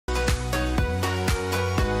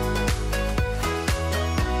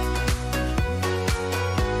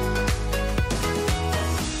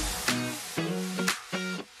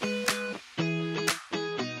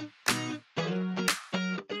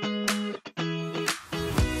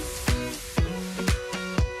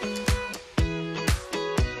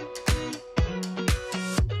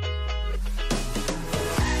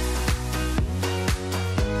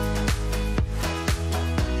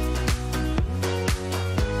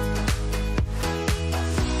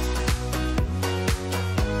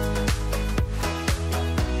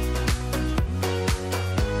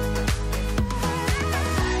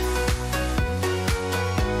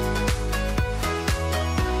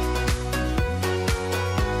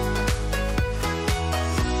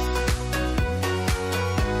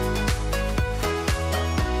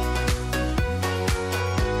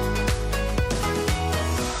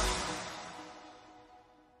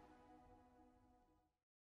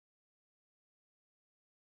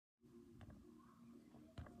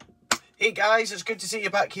Hey guys, it's good to see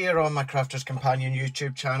you back here on my Crafter's Companion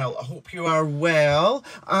YouTube channel. I hope you are well,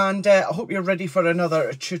 and I hope you're ready for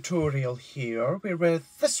another tutorial here. Where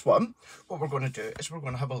with this one, what we're going to do is we're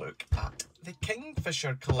going to have a look at the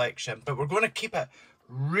Kingfisher collection, but we're going to keep it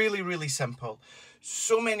really simple.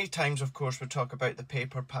 So many times, of course, we talk about the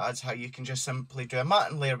paper pads, how you can just simply do a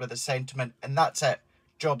mat and layer with a sentiment, and that's it.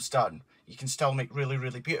 Job's done. You can still make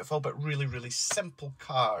really beautiful, but really simple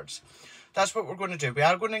cards. That's what we're going to do. We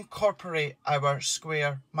are going to incorporate our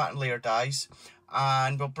square mat and layer dies,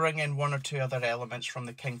 and we'll bring in one or two other elements from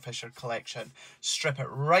the Kingfisher collection. Strip it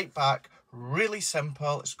right back, really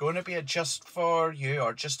simple. It's going to be a just for you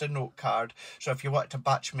or just a note card. So if you want to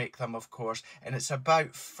batch make them, of course, and it's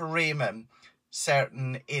about framing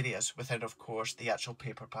certain areas within, of course, the actual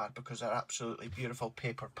paper pad, because they're absolutely beautiful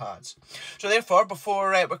paper pads. So therefore,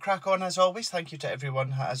 before we crack on, as always, thank you to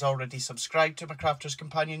everyone who has already subscribed to my Crafter's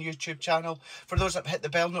Companion YouTube channel. For those that hit the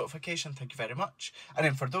bell notification, thank you very much. And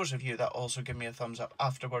then for those of you that also give me a thumbs up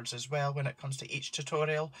afterwards as well when it comes to each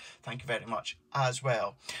tutorial, thank you very much as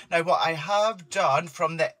well. Now, what I have done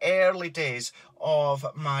from the early days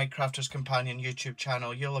of my Crafter's Companion YouTube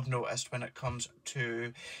channel, you'll have noticed when it comes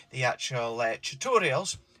to the actual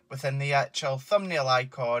tutorials, within the actual thumbnail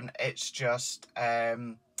icon, it's just, I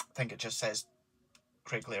think it just says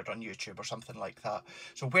Craig Laird on YouTube or something like that.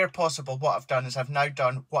 So where possible, what I've done is I've now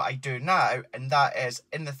done what I do now, and that is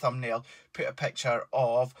in the thumbnail, put a picture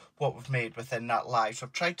of what we've made within that live. So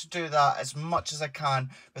I've tried to do that as much as I can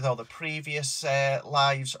with all the previous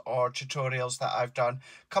lives or tutorials that I've done.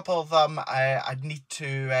 A couple of them I'd need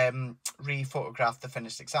to re-photograph the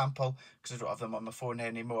finished example because I don't have them on my phone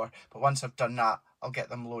anymore. But once I've done that, I'll get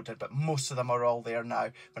them loaded, but most of them are all there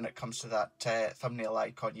now. When it comes to that thumbnail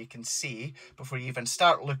icon, you can see before you even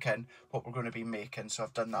start looking what we're going to be making. So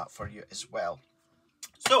I've done that for you as well.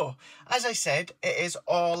 So, as I said, it is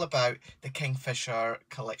all about the Kingfisher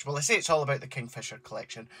collection. Well, I say it's all about the Kingfisher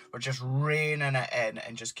collection. We're just reining it in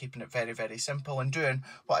and just keeping it very simple and doing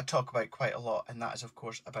what I talk about quite a lot, and that is, of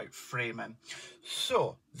course, about framing.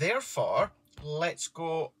 So, therefore, let's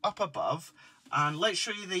go up above and let's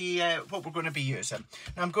show you the what we're going to be using.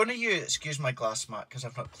 Now, I'm going to use, excuse my glass mat because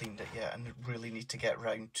I've not cleaned it yet and really need to get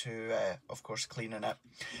round to, of course, cleaning it.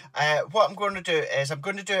 What I'm going to do is I'm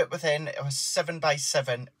going to do it within a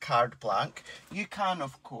 7x7 card blank. You can,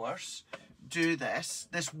 of course, do this.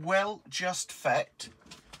 This will just fit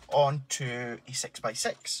onto a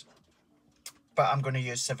 6x6. But I'm going to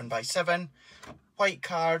use 7x7, white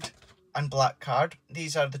card and black card.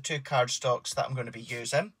 These are the two card stocks that I'm going to be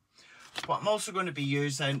using. What I'm also going to be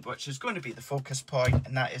using, which is going to be the focus point,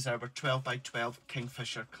 and that is our 12x12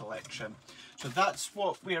 Kingfisher collection. So that's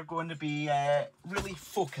what we're going to be really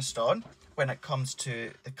focused on when it comes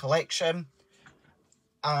to the collection.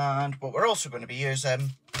 And what we're also going to be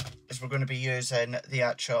using is we're going to be using the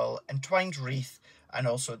actual entwined wreath and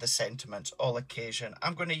also the sentiments, all occasion.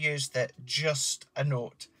 I'm going to use the just a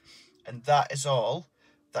note, and that is all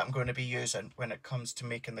that I'm going to be using when it comes to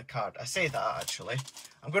making the card. I say that actually.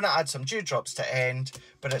 I'm going to add some dewdrops to end,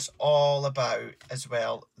 but it's all about as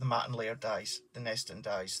well the mat and layer dies, the nesting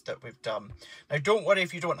dies that we've done. Now don't worry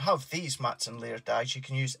if you don't have these mats and layer dies, you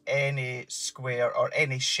can use any square or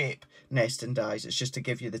any shape nesting dies. It's just to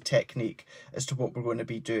give you the technique as to what we're going to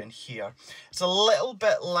be doing here. It's a little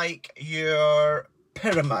bit like your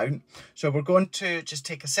pyramid. So we're going to just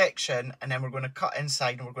take a section and then we're going to cut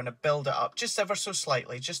inside and we're going to build it up just ever so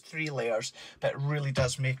slightly, just 3 layers, but it really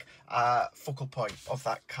does make a focal point of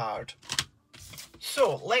that card.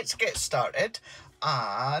 So let's get started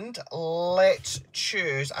and let's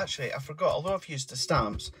choose, actually I forgot, although I've used the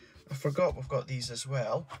stamps, I forgot we've got these as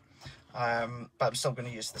well, but I'm still going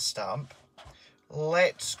to use the stamp.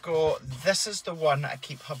 Let's go, this is the one I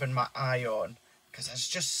keep having my eye on, because there's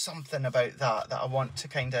just something about that I want to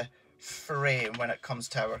kind of frame when it comes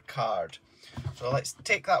to our card. So let's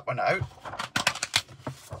take that one out.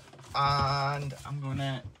 And I'm going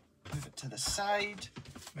to move it to the side,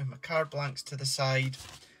 move my card blanks to the side.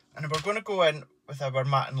 And we're going to go in with our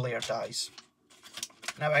mat and layer dies.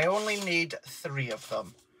 Now I only need 3 of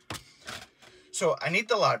them. So I need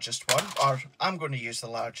the largest one, or I'm going to use the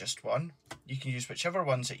largest one. You can use whichever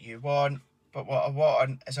ones that you want. But what I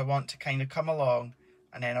want is I want to kind of come along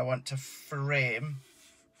and then I want to frame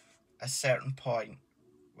a certain point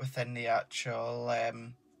within the actual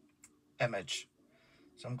image.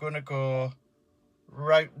 So I'm going to go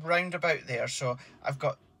round about there. So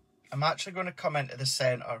I'm actually going to come into the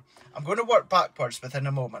centre. I'm going to work backwards within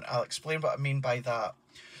a moment. I'll explain what I mean by that.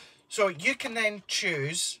 So you can then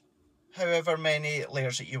choose however many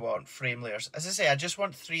layers that you want, frame layers. As I say, I just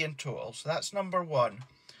want 3 in total. So that's number 1.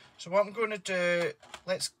 So what I'm going to do,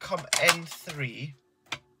 let's come in 3.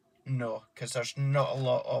 No, because there's not a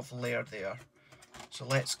lot of layer there. So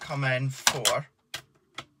let's come in 4.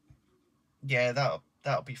 Yeah,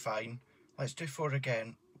 that'll be fine. Let's do 4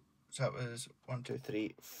 again. So that was 1, 2,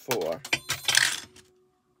 3, 4.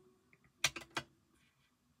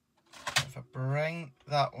 If I bring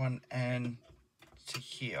that one in to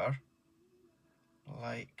here,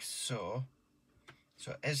 like so.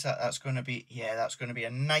 So is that's going to be, yeah, that's going to be a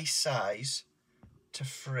nice size to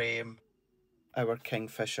frame our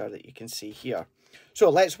Kingfisher that you can see here. So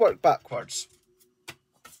let's work backwards.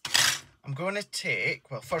 I'm going to take,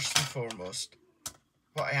 well, first and foremost,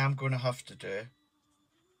 what I am going to have to do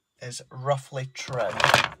is roughly trim,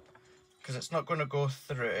 because it's not going to go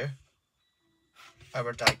through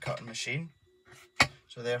our die cutting machine.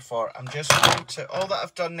 So therefore, I'm just going to, all that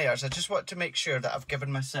I've done there is I just want to make sure that I've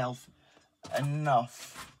given myself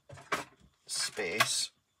enough space.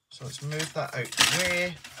 So let's move that out the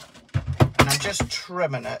way. And I'm just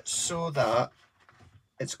trimming it so that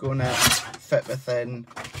it's going to fit within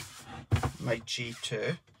my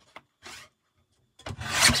G2.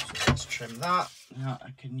 So let's trim that. Now I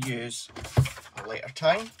can use a later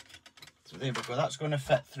time. So there we go, that's going to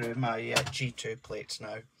fit through my G2 plates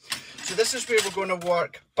now. So this is where we're going to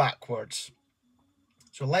work backwards.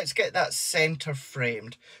 So let's get that centre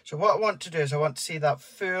framed. So what I want to do is I want to see that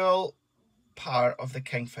full part of the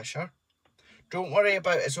Kingfisher. Don't worry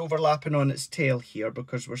about it's overlapping on its tail here,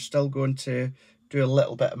 because we're still going to do a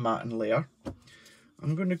little bit of matting layer.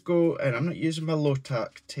 I'm going to go, and I'm not using my low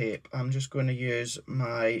tack tape, I'm just going to use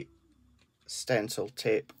my stencil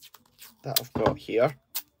tape that I've got here.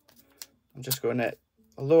 I'm just going to,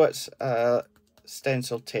 although it's a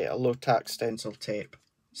stencil tape, a low tack stencil tape,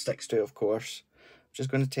 sticks to of course, I'm just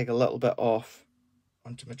going to take a little bit off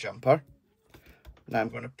onto my jumper. Now I'm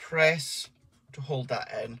going to press to hold that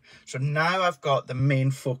in. So now I've got the main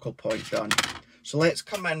focal point done. So let's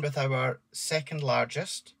come in with our second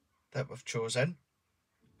largest that we've chosen.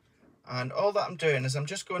 And all that I'm doing is I'm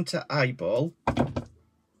just going to eyeball.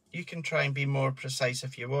 You can try and be more precise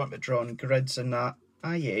if you want, but drawing grids and that,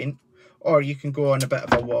 I ain't. Or you can go on a bit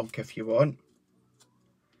of a wonk if you want.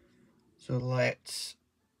 So let's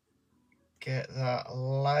get that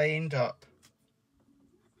lined up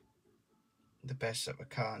the best that we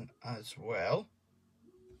can as well.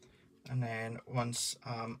 And then once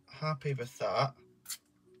I'm happy with that,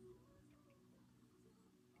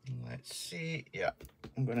 let's see, yeah,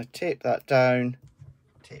 I'm going to tape that down,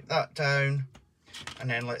 and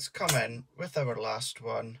then let's come in with our last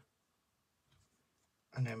one,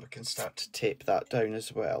 and then we can start to tape that down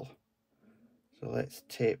as well. So let's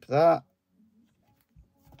tape that,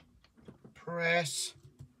 press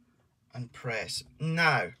and press.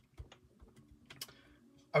 Now,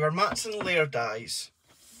 our mats and layer dies,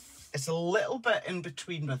 it's a little bit in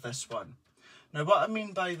between with this one. Now what I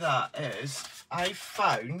mean by that is I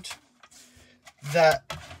found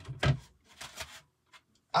that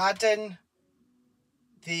adding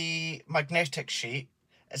the magnetic sheet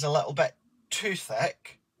is a little bit too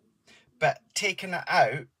thick, but taking it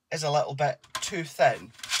out is a little bit too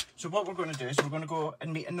thin. So what we're going to do is we're going to go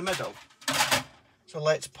and meet in the middle. So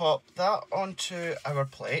let's pop that onto our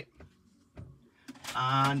plate,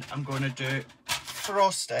 and I'm going to do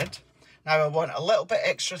frosted. Now I want a little bit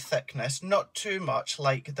extra thickness, not too much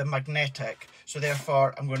like the magnetic, so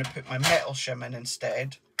therefore I'm going to put my metal shim in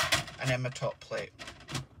instead, and then my top plate.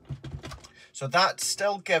 So that's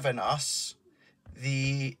still giving us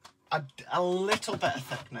a little bit of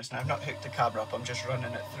thickness. Now I've not hooked the camera up, I'm just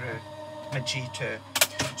running it through my G2.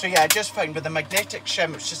 So yeah, I just found with the magnetic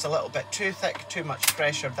shim it's just a little bit too thick, too much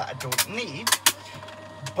pressure that I don't need.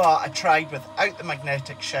 But I tried without the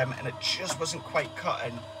magnetic shim and it just wasn't quite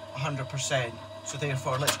cutting 100%. So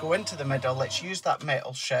therefore let's go into the middle, let's use that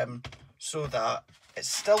metal shim so that it's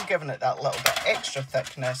still giving it that little bit extra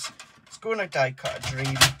thickness. It's going to die cut a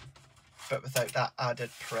dream, but without that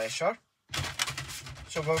added pressure.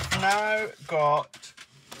 So we've now got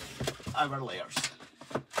our layers.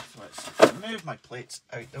 So let's move my plates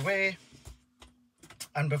out the way,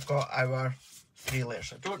 and we've got our 3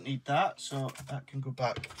 layers. I don't need that, so that can go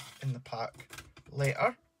back in the pack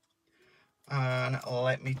later. And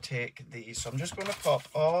let me take these. So I'm just going to pop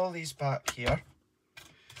all these back here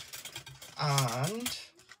and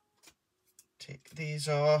take these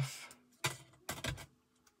off.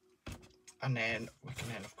 And then we can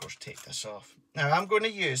then of course take this off. Now I'm going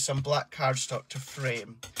to use some black cardstock to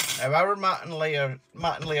frame. Now our matte and layer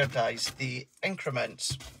dies, the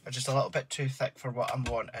increments are just a little bit too thick for what I'm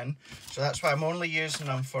wanting. So that's why I'm only using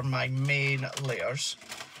them for my main layers.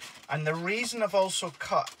 And the reason I've also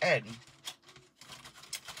cut in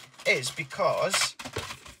is because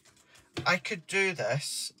I could do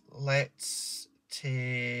this. Let's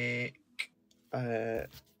take, so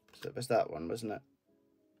it was that one, wasn't it?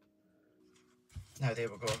 Now there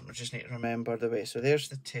we go. We just need to remember the way. So there's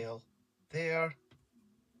the tail. There.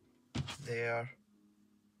 There.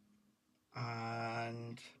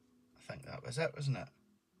 And I think that was it, wasn't it?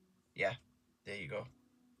 Yeah. There you go.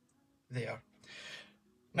 There.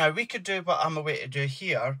 Now we could do what I'm away to do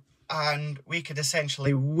here, and we could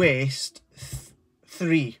essentially waste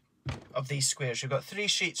 3 of these squares. You've got 3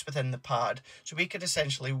 sheets within the pad, so we could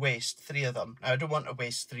essentially waste 3 of them. Now I don't want to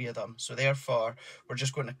waste 3 of them, so therefore we're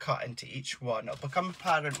just going to cut into each one. It'll become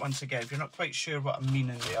apparent once again. If you're not quite sure what I'm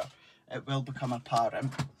meaning there, it will become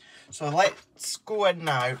apparent. So let's go in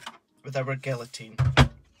now with our guillotine.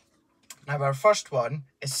 Now our first one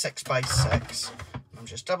is 6 by 6. I'm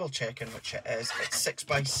just double checking which it is. It's 6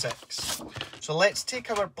 by 6. So let's take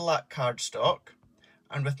our black cardstock,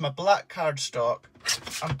 and with my black cardstock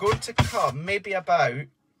I'm going to come maybe about,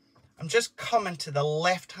 I'm just coming to the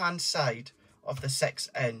left hand side of the 6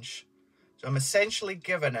 inch. So I'm essentially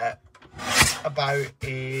giving it about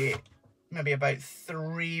a, maybe about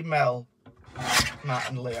 3mm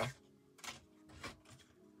matting layer.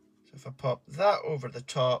 So if I pop that over the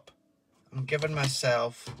top, I'm giving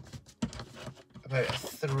myself about a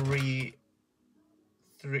 3mm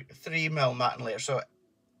matting layer. So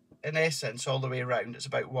in essence, all the way around, it's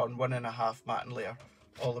about 1.5 matting layer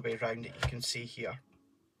all the way around it, you can see here.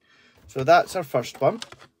 So that's our first one.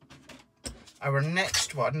 Our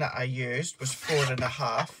next one that I used was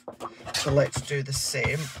 4.5. So let's do the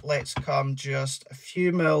same. Let's come just a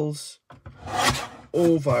few mils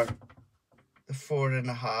over the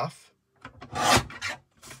 4.5.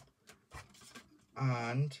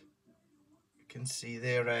 And you can see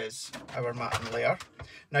there is our matting layer.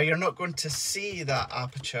 Now you're not going to see that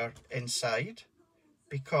aperture inside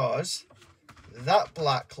because that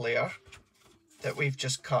black layer that we've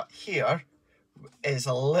just cut here is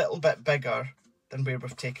a little bit bigger than where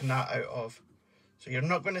we've taken that out of. So you're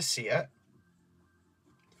not going to see it,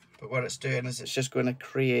 but what it's doing is it's just going to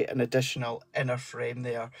create an additional inner frame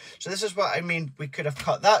there. So this is what I mean. We could have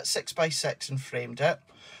cut that 6 by 6 and framed it.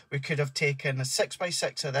 We could have taken a 6 by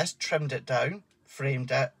 6 of this, trimmed it down,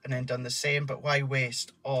 framed it, and then done the same. But why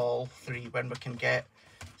waste all 3 when we can get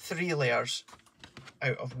 3 layers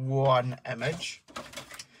out of 1 image?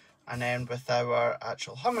 And then with our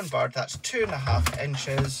actual hummingbird, that's 2.5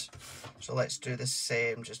 inches. So let's do the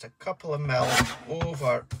same, just a couple of mil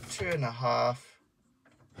over 2.5.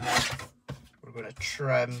 We're going to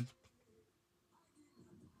trim,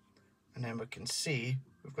 and then we can see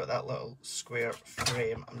we've got that little square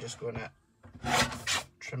frame. I'm just going to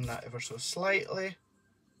trim that ever so slightly.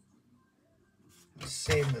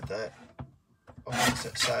 Same with the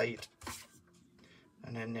opposite side,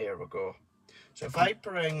 and then there we go. So if I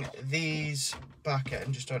bring these back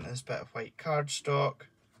in just onto this bit of white cardstock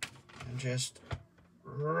and just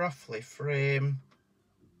roughly frame,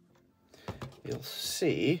 you'll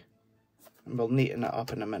see, and we'll neaten it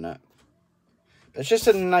up in a minute. But it's just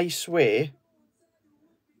a nice way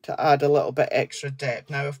to add a little bit extra depth.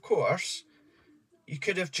 Now, of course, you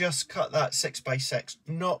could have just cut that 6 by 6,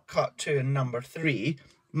 not cut 2 and number 3,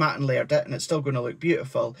 matte and layered it, and it's still going to look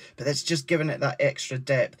beautiful, but it's just giving it that extra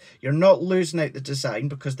depth. You're not losing out the design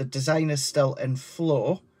because the design is still in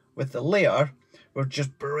flow with the layer. We're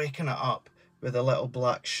just breaking it up with a little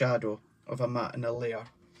black shadow of a matte and a layer.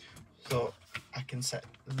 So I can set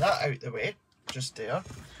that out the way, just there.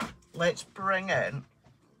 Let's bring in,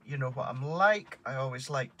 you know what I'm like, I always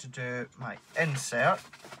like to do my insert.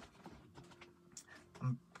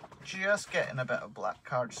 I'm just getting a bit of black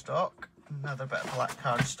cardstock, another bit of black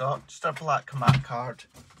cardstock, just a black matte card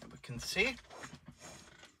that we can see.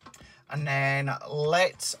 And then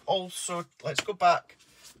let's go back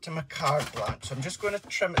to my card blank. So I'm just going to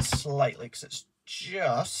trim it slightly because it's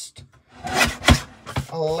just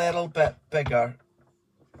a little bit bigger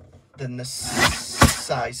than the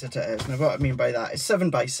size that it is. Now what I mean by that is 7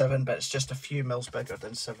 by 7, but it's just a few mils bigger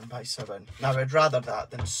than 7 by 7. Now I'd rather that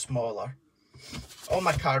than smaller. All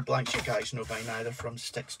my card blanks you guys know by now, they're from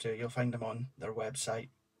Sticks 2. You'll find them on their website.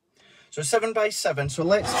 So 7 by 7. So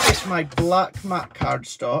let's take my black matte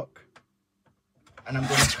cardstock and I'm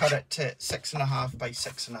going to cut it to 6.5 by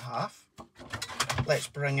 6.5. Let's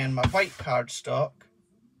bring in my white cardstock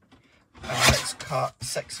and let's cut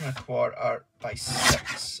 6.25 by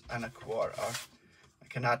 6.25. I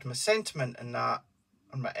can add my sentiment in that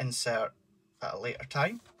on my insert at a later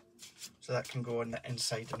time, so that can go on the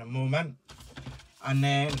inside in a moment. And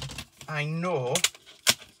then I know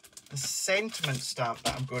the sentiment stamp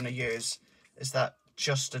that I'm going to use is that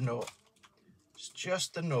just a note. It's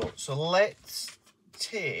just the note. So let's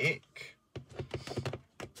take,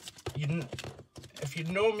 if you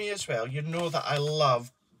know me as well, you know that I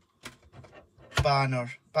love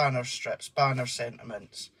banner strips, banner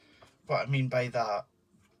sentiments. What I mean by that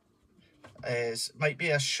is, might be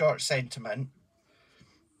a short sentiment,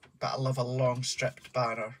 but I love a long stripped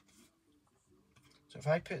banner. So if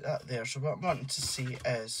I put that there, so what I'm wanting to see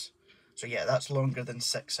is, so yeah, that's longer than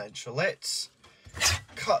 6 inch. So let's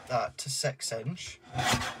cut that to 6 inch.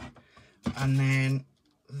 And then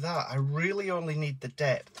that, I really only need the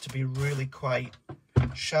depth to be really quite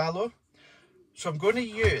shallow. So I'm going to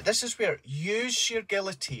use, this is where, use your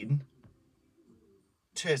guillotine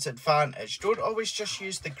to its advantage. Don't always just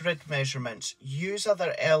use the grid measurements. Use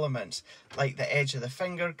other elements like the edge of the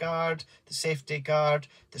finger guard, the safety guard,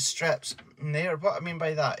 the strips. And there, what I mean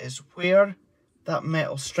by that is where that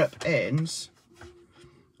metal strip ends,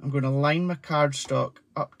 I'm going to line my cardstock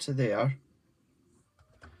up to there,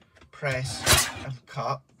 press and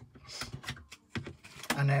cut.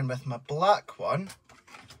 And then with my black one,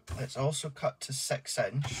 let's also cut to 6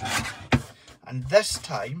 inch. And this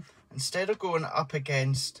time, instead of going up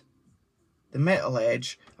against the metal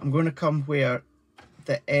edge, I'm going to come where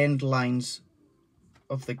the end lines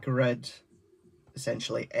of the grid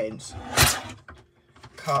essentially ends.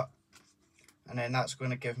 Cut, and then that's going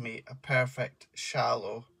to give me a perfect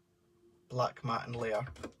shallow black matte layer.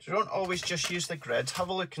 So don't always just use the grid. Have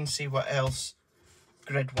a look and see what else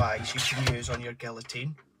grid-wise you can use on your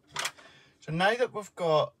guillotine. So now that we've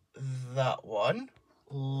got that one,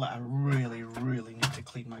 I really need to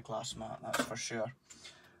clean my glass mat, that's for sure.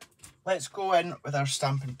 Let's go in with our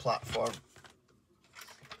stamping platform.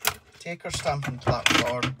 Take our stamping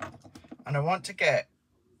platform, and I want to get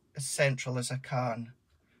as central as I can.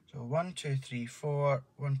 So 1, 2, 3, 4,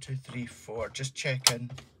 1, 2, 3, 4, just checking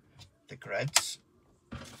the grids.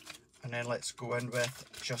 And then let's go in with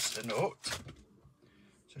just a note.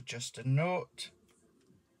 So just a note,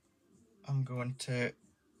 I'm going to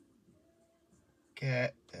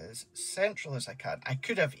get as central as I can. I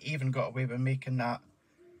could have even got away with making that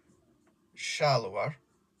shallower,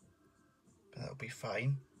 but that'll be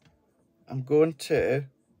fine. I'm going to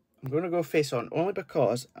go face on, only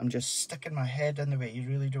because I'm just sticking my head in the way. You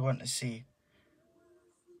really do want to see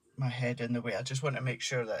my head in the way. I just want to make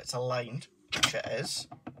sure that it's aligned, which it is.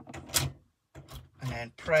 And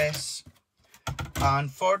then press.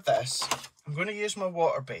 And for this, I'm going to use my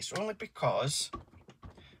water base, only because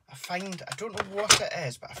I don't know what it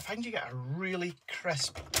is, but I find you get a really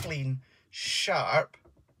crisp, clean, sharp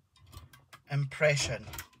impression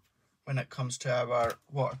when it comes to our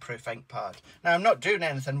waterproof ink pad. Now, I'm not doing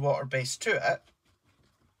anything water-based to it,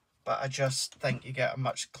 but I just think you get a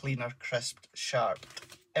much cleaner, crisp, sharp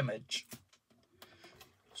image.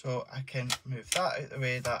 So I can move that out the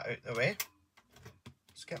way, that out the way.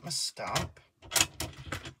 Let's get my stamp.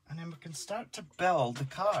 And then we can start to build the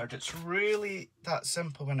card. It's really that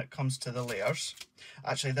simple when it comes to the layers.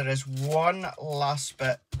 Actually, there is one last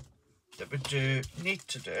bit that we do need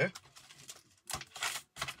to do.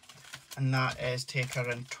 And that is take our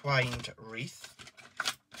entwined wreath.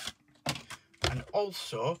 And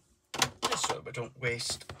also, just so we don't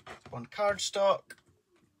waste on cardstock,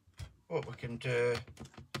 what we can do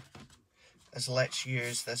is let's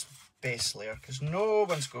use this base layer, because no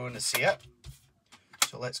one's going to see it.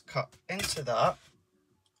 So let's cut into that,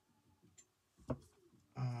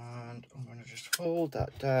 and I'm going to just fold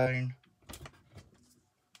that down,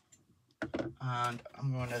 and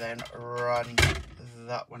I'm going to then run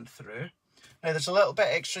that one through. Now there's a little bit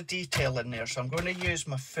extra detail in there, so I'm going to use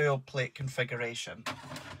my full plate configuration.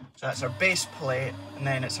 So that's our base plate, and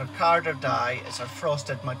then it's our card or die, it's our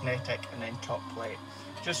frosted magnetic, and then top plate,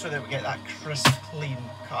 just so that we get that crisp, clean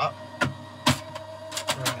cut.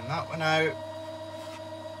 Running that one out.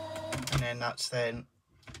 And then that's then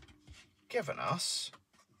given us,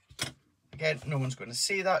 again, no one's going to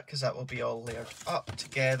see that because that will be all layered up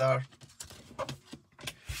together.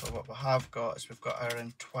 But what we have got is we've got our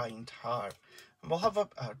entwined heart, and we'll have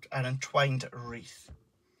an entwined wreath.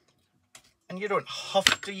 And you don't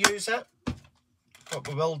have to use it. What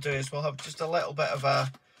we will do is we'll have just a little bit of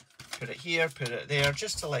a, put it here, put it there,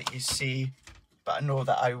 just to let you see, but I know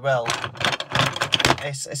that I will,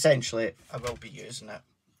 essentially, I will be using it.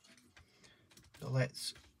 So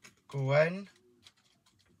let's go in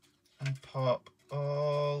and pop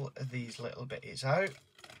all of these little bitties out.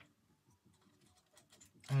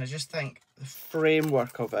 And I just think the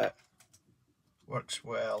framework of it works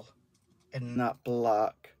well in that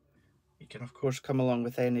black. You can of course come along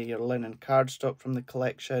with any of your linen cardstock from the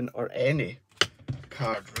collection, or any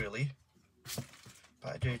card really.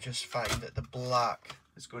 But I do just find that the black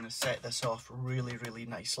is going to set this off really, really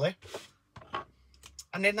nicely.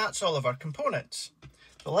 And then that's all of our components.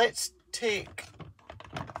 So let's take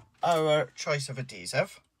our choice of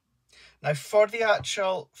adhesive. Now for the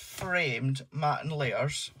actual framed mat and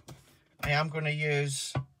layers, I am going to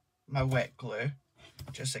use my wet glue.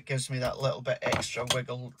 Just it gives me that little bit extra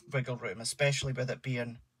wiggle room, especially with it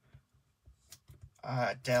being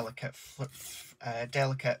a delicate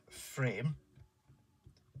frame.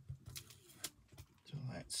 So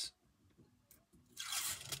let's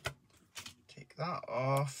take that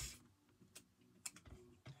off,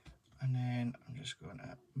 and then I'm just going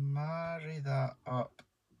to marry that up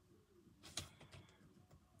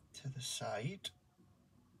to the side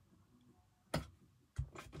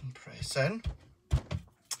and press in.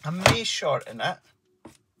 I may shorten it,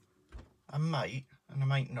 I might, and I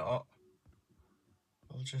might not.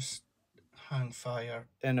 I'll just hang fire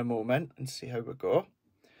in a moment and see how we go.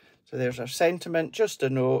 So there's our sentiment, just a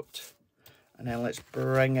note, and then let's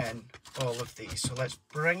bring in all of these. So let's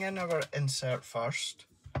bring in our insert first,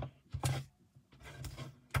 and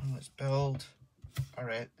let's build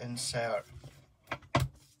our insert,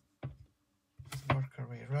 work our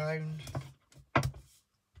way around like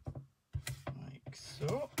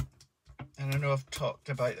so. And I know I've talked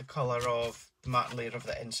about the colour of the matte and layer of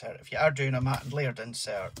the insert. If you are doing a matte and layered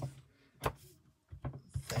insert,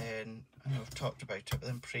 then I know I've talked about it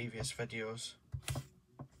within previous videos.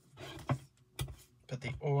 But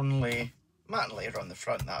the only matte and layer on the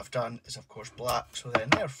front that I've done is of course black, so then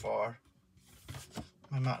therefore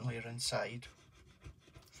my matte and layer inside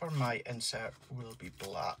for my insert will be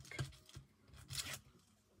black.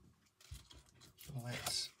 So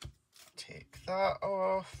let's take that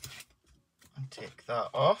off and take that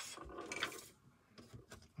off.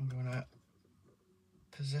 I'm going to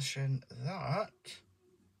position that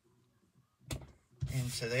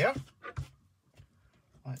into there.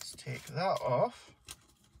 Let's take that off.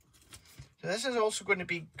 So this is also going to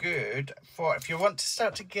be good for if you want to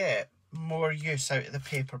start to get more use out of the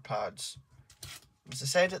paper pads. As I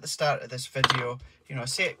said at the start of this video, you know, I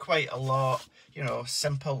say it quite a lot, you know,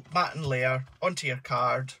 simple matte and layer onto your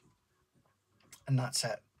card, and that's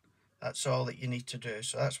it. That's all that you need to do.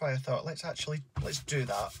 So that's why I thought let's do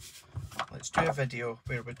that. Let's do a video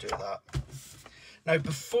where we do that. Now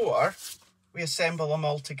before we assemble them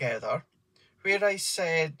all together, where I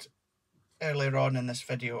said earlier on in this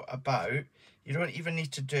video about you don't even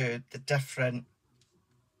need to do the different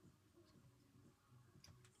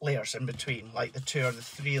layers in between, like the 2 or the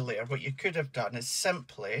 3 layer, what you could have done is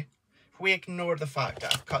simply, if we ignore the fact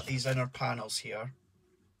that I've cut these inner panels here,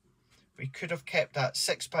 we could have kept that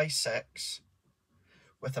 6x6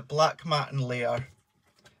 with a black matte and layer,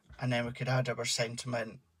 and then we could add our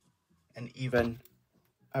sentiment and even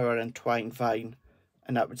our entwined vine,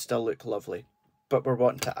 and that would still look lovely. But we're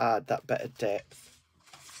wanting to add that bit of depth.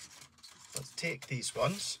 Let's take these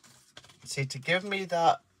ones and say to give me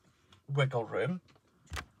that wiggle room,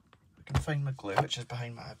 I can find my glue, which is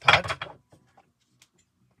behind my iPad.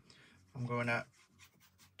 I'm going to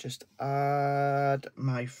just add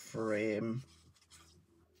my frame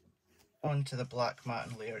onto the black matte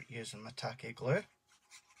and layer using my tacky glue.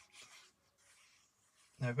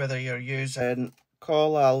 Now whether you're using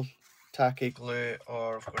Collal tacky glue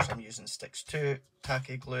or of course I'm using Sticks 2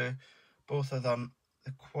 tacky glue, both of them,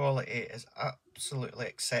 the quality is absolutely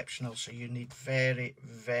exceptional, so you need very,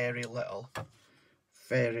 very little.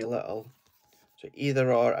 So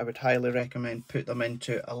either or, I would highly recommend put them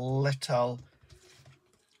into a little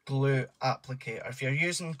glue applicator. If you're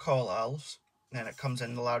using Collals, then it comes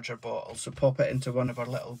in the larger bottle, so pop it into one of our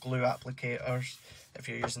little glue applicators. If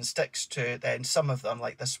you're using Sticks 2, then some of them,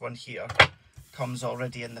 like this one here, comes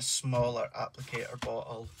already in the smaller applicator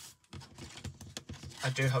bottle. I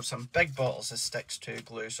do have some big bottles of Sticks 2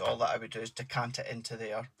 glue, so all that I would do is decant it into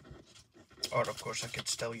there. Or of course I could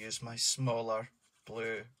still use my smaller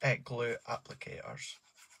glue applicators.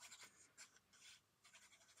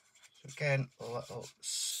 So again, a little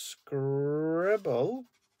scribble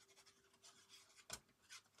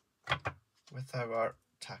with our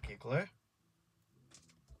tacky glue.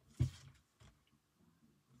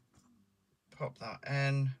 Pop that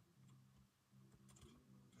in,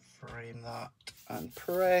 frame that and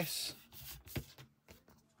press.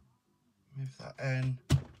 Move that in.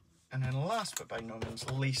 And then last but by no means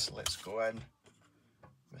least, let's go in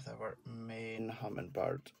with our main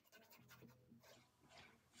hummingbird.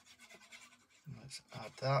 Let's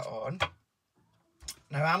add that on.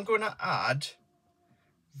 Now I'm going to add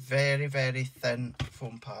very, very thin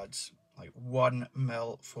foam pads, like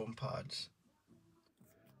 1mm foam pads.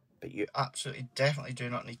 But you absolutely definitely do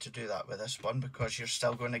not need to do that with this one because you're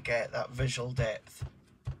still going to get that visual depth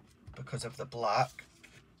because of the black.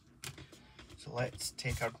 So let's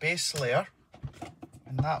take our base layer,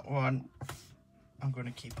 and that one I'm going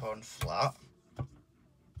to keep on flat. So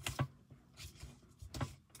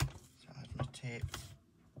add my tape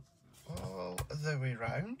all the way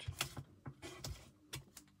round.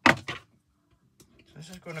 So this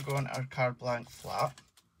is going to go on our card blank flat,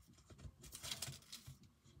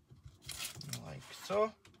 like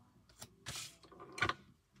so.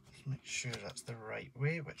 Let's make sure that's the right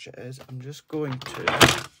way, which it is. I'm just going to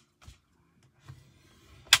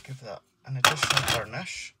give that an additional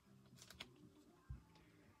varnish.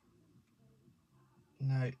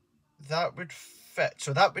 Now that would fit,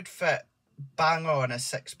 so that would fit bang on a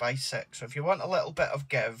 6x6. So if you want a little bit of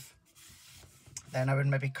give, then I would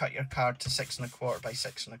maybe cut your card to 6 1/4 by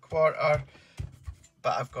 6 1/4,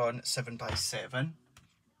 but I've gone 7x7.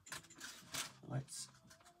 Let's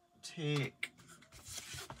take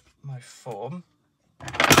my foam.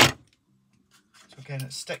 So again,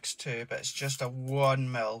 it sticks to, but it's just a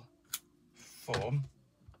 1mm foam.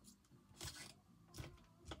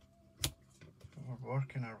 We're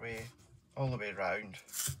working our way all the way around,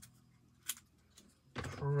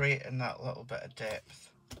 creating that little bit of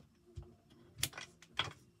depth.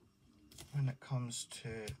 When it comes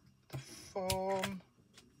to the foam,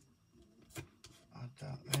 add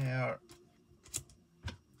that there.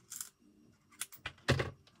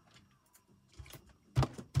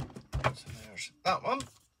 So there's that one.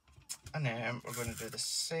 And then we're going to do the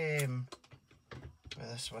same with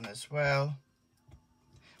this one as well.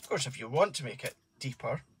 Of course, if you want to make it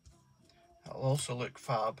deeper, it'll also look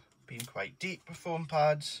fab, being quite deep with foam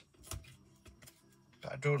pads.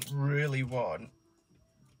 But I don't really want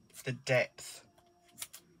the depth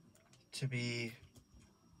to be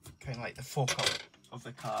kind of like the focal of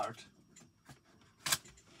the card.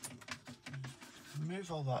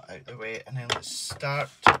 Move all that out the way, and then let's start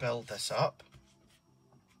to build this up.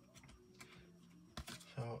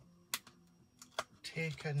 So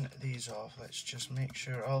taking these off, let's just make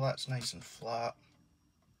sure all that's nice and flat.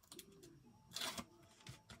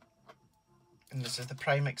 And this is the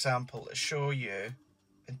prime example to show you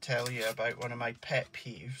and tell you about one of my pet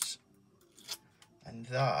peeves, and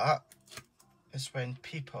that is when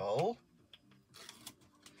people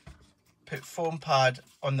put foam pad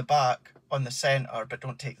on the back, on the centre, but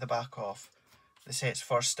don't take the back off. They say it's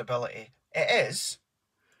for stability. It is,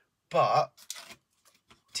 but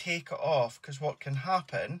take it off, because what can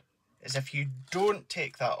happen is if you don't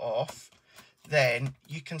take that off, then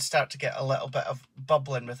you can start to get a little bit of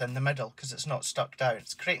bubbling within the middle because it's not stuck down.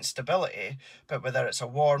 It's creating stability, but whether it's a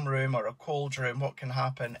warm room or a cold room, what can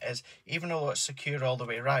happen is, even though it's secure all the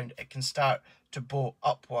way around, it can start to bow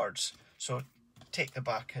upwards. So take the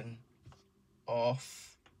backing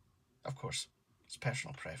off. Of course, it's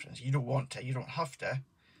personal preference. You don't want to, you don't have to.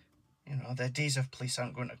 You know, the adhesive police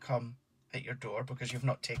aren't going to come at your door because you've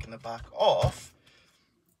not taken the back off,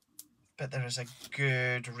 but there is a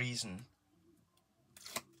good reason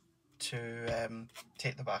to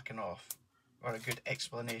take the backing off, or a good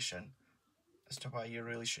explanation as to why you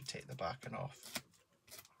really should take the backing off.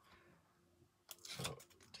 So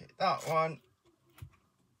take that one,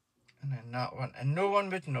 and then that one, and no one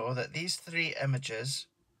would know that these three images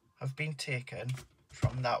have been taken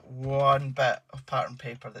from that one bit of pattern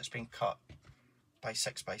paper that's been cut by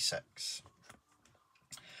 6x6.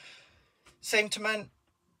 Sentiment.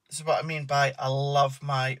 This is what I mean by I love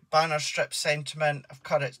my banner strip sentiment. I've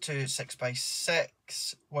cut it to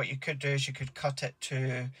 6x6. What you could do is you could cut it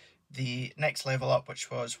to the next level up,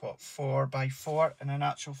 which was what, 4x4. And in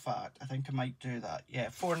actual fact, I think I might do that. Yeah,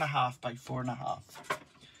 4.5 by 4.5.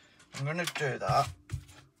 I'm going to do that.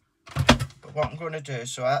 But what I'm going to do,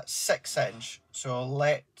 so that's 6 inch. So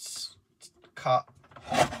let's cut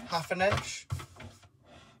 1/2 inch.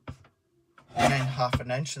 And then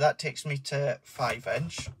 1/2 inch. So that takes me to 5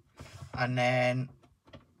 inch. And then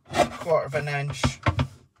 1/4 inch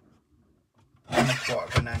and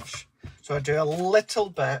 1/4 inch. So I do a little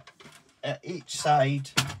bit at each side,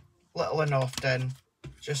 little and often,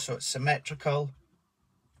 just so it's symmetrical.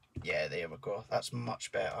 Yeah, there we go. That's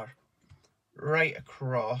much better. Right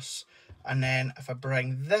across. And then if I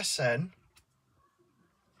bring this in,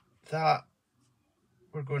 that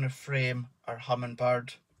we're going to frame our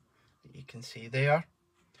hummingbird that you can see there.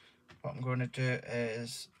 What I'm going to do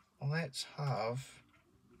is, let's have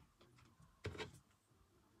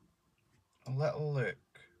a little look.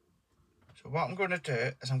 So what I'm going to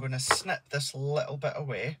do is I'm going to snip this little bit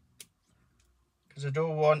away, because I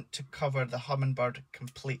don't want to cover the hummingbird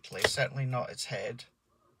completely, certainly not its head.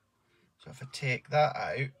 So if I take that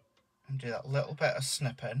out and do that little bit of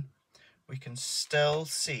snipping, we can still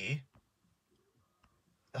see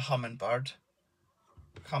the hummingbird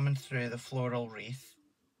coming through the floral wreath,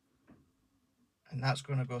 and that's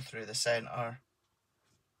going to go through the centre,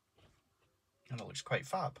 and it looks quite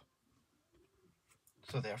fab.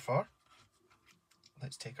 So therefore,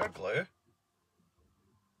 let's take our glue.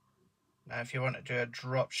 Now if you want to do a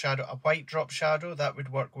drop shadow, a white drop shadow, that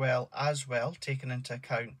would work well as well, taking into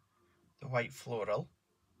account the white floral.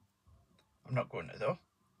 I'm not going to though.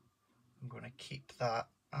 I'm going to keep that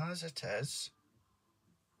as it is.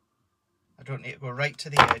 I don't need to go right to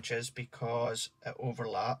the edges because it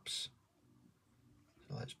overlaps.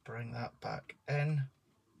 So let's bring that back in.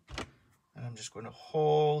 And I'm just going to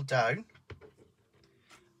hold down.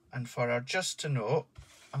 And for our just to note,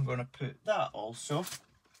 I'm going to put that also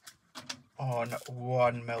on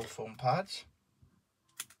 1 mil foam pad.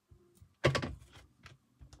 So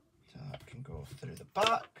that can go through the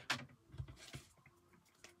back.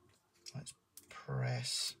 Let's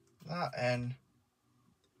press that in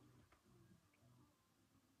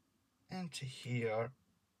into here,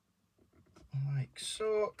 like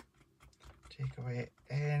so. Take away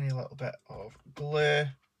any little bit of glue,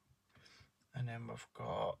 and then we've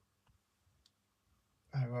got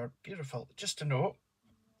our beautiful, just a note,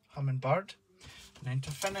 hummingbird. And then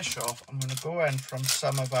to finish off, I'm going to go in from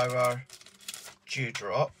some of our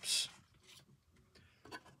dewdrops.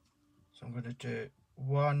 So I'm going to do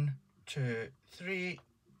 1, 2, 3,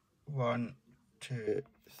 1, 2,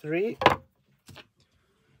 3.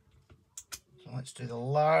 So let's do the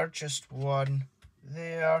largest one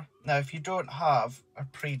there. Now if you don't have a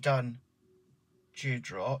pre-done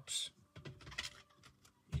dewdrops,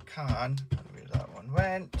 you can, where that one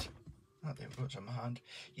went, oh there we go, it's on my hand.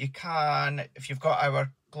 You can, if you've got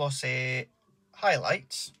our glossy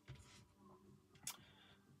highlights,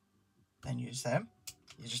 then use them.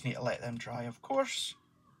 You just need to let them dry, of course.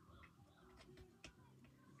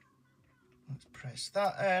 Let's press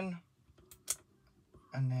that in,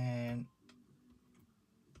 and then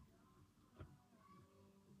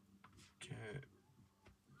do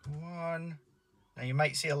 1. Now you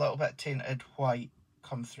might see a little bit of tainted white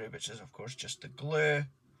come through, which is of course just the glue,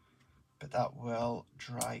 but that will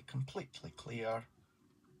dry completely clear.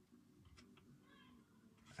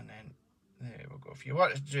 And then there we go. If you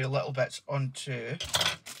wanted to do little bits onto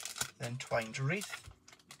the entwined wreath,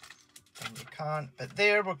 then you can. But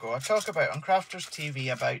there we go. I talk about on Crafters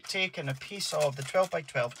TV about taking a piece of the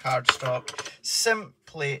 12x12 cardstock,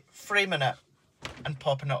 simply framing it and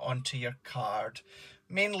popping it onto your card.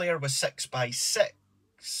 Main layer was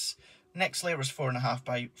 6x6. Next layer was 4.5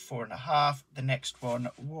 by 4.5. The next one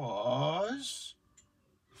was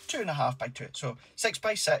 2.5 by 2. So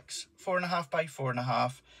 6x6, 4.5 by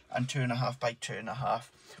 4.5, and 2.5 by 2.5.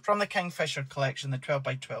 From the Kingfisher collection, the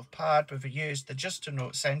 12x12 pad, we've used the Just to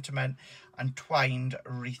Note Sentiment and twined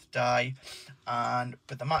wreath die, and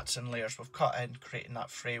with the mats and layers we've cut in, creating that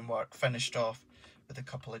framework, finished off with a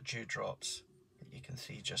couple of dewdrops that you can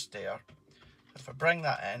see just there. If I bring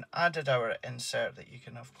that in, added our insert that you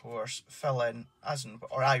can of course fill in as and,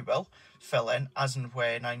 or I will fill in as and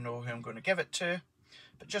when I know who I'm going to give it to.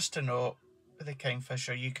 But just to note, with the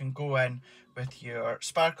Kingfisher, you can go in with your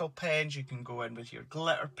sparkle pens, you can go in with your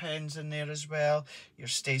glitter pens in there as well, your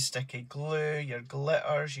Stay Sticky glue, your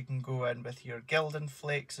glitters, you can go in with your Gildan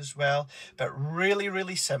flakes as well. But really,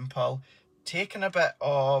 really simple. Taking a bit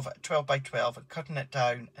of 12x12 and cutting it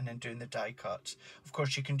down and then doing the die cuts. Of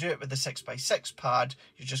course, you can do it with the 6x6 pad.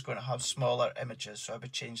 You're just going to have smaller images, so I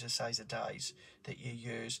would change the size of dies that you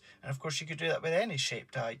use. And of course, you could do that with any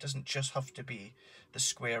shape die. It doesn't just have to be the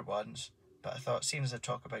square ones. But I thought, seeing as I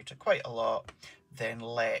talk about it quite a lot, then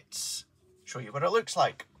let's show you what it looks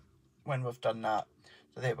like when we've done that.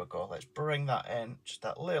 So there we go. Let's bring that in just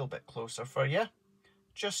that little bit closer for you.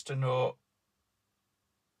 Just to note.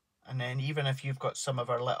 And then even if you've got some of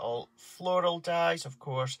our little floral dies, of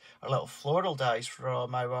course, our little floral dies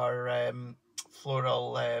from our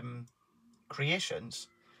floral creations,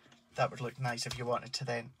 that would look nice if you wanted to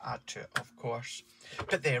then add to it, of course.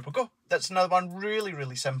 But there we go. That's another one, really,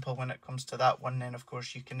 really simple when it comes to that one. Then, of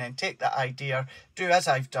course, you can then take that idea, do as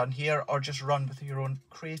I've done here, or just run with your own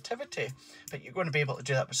creativity. But you're going to be able to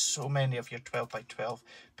do that with so many of your 12x12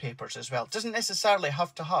 papers as well. It doesn't necessarily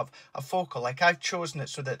have to have a focal. Like I've chosen it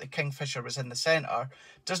so that the Kingfisher was in the centre.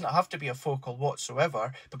 It doesn't have to be a focal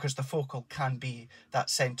whatsoever, because the focal can be that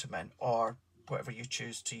sentiment or whatever you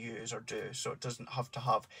choose to use or do, so it doesn't have to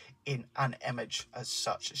have in an image as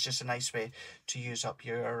such. It's just a nice way to use up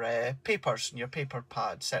your papers and your paper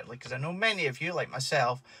pads, certainly, because I know many of you, like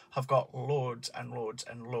myself, have got loads and loads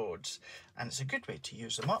and loads, and it's a good way to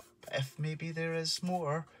use them up if maybe there is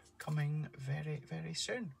more coming very, very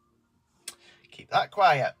soon. keep that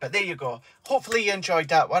quiet. But there you go. Hopefully you enjoyed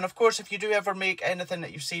that one. Of course, if you do ever make anything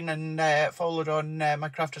that you've seen and followed on my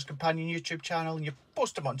Crafter's Companion YouTube channel and you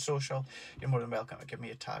post them on social, you're more than welcome to give me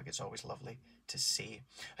a tag. It's always lovely to see.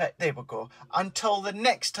 There we go. Until the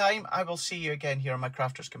next time, I will see you again here on my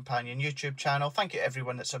Crafter's Companion YouTube channel. Thank you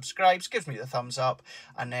everyone that subscribes, gives me the thumbs up,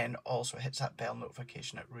 and then also hits that bell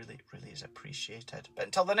notification. It really, really is appreciated. But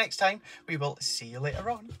until the next time, we will see you later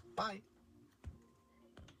on. Bye.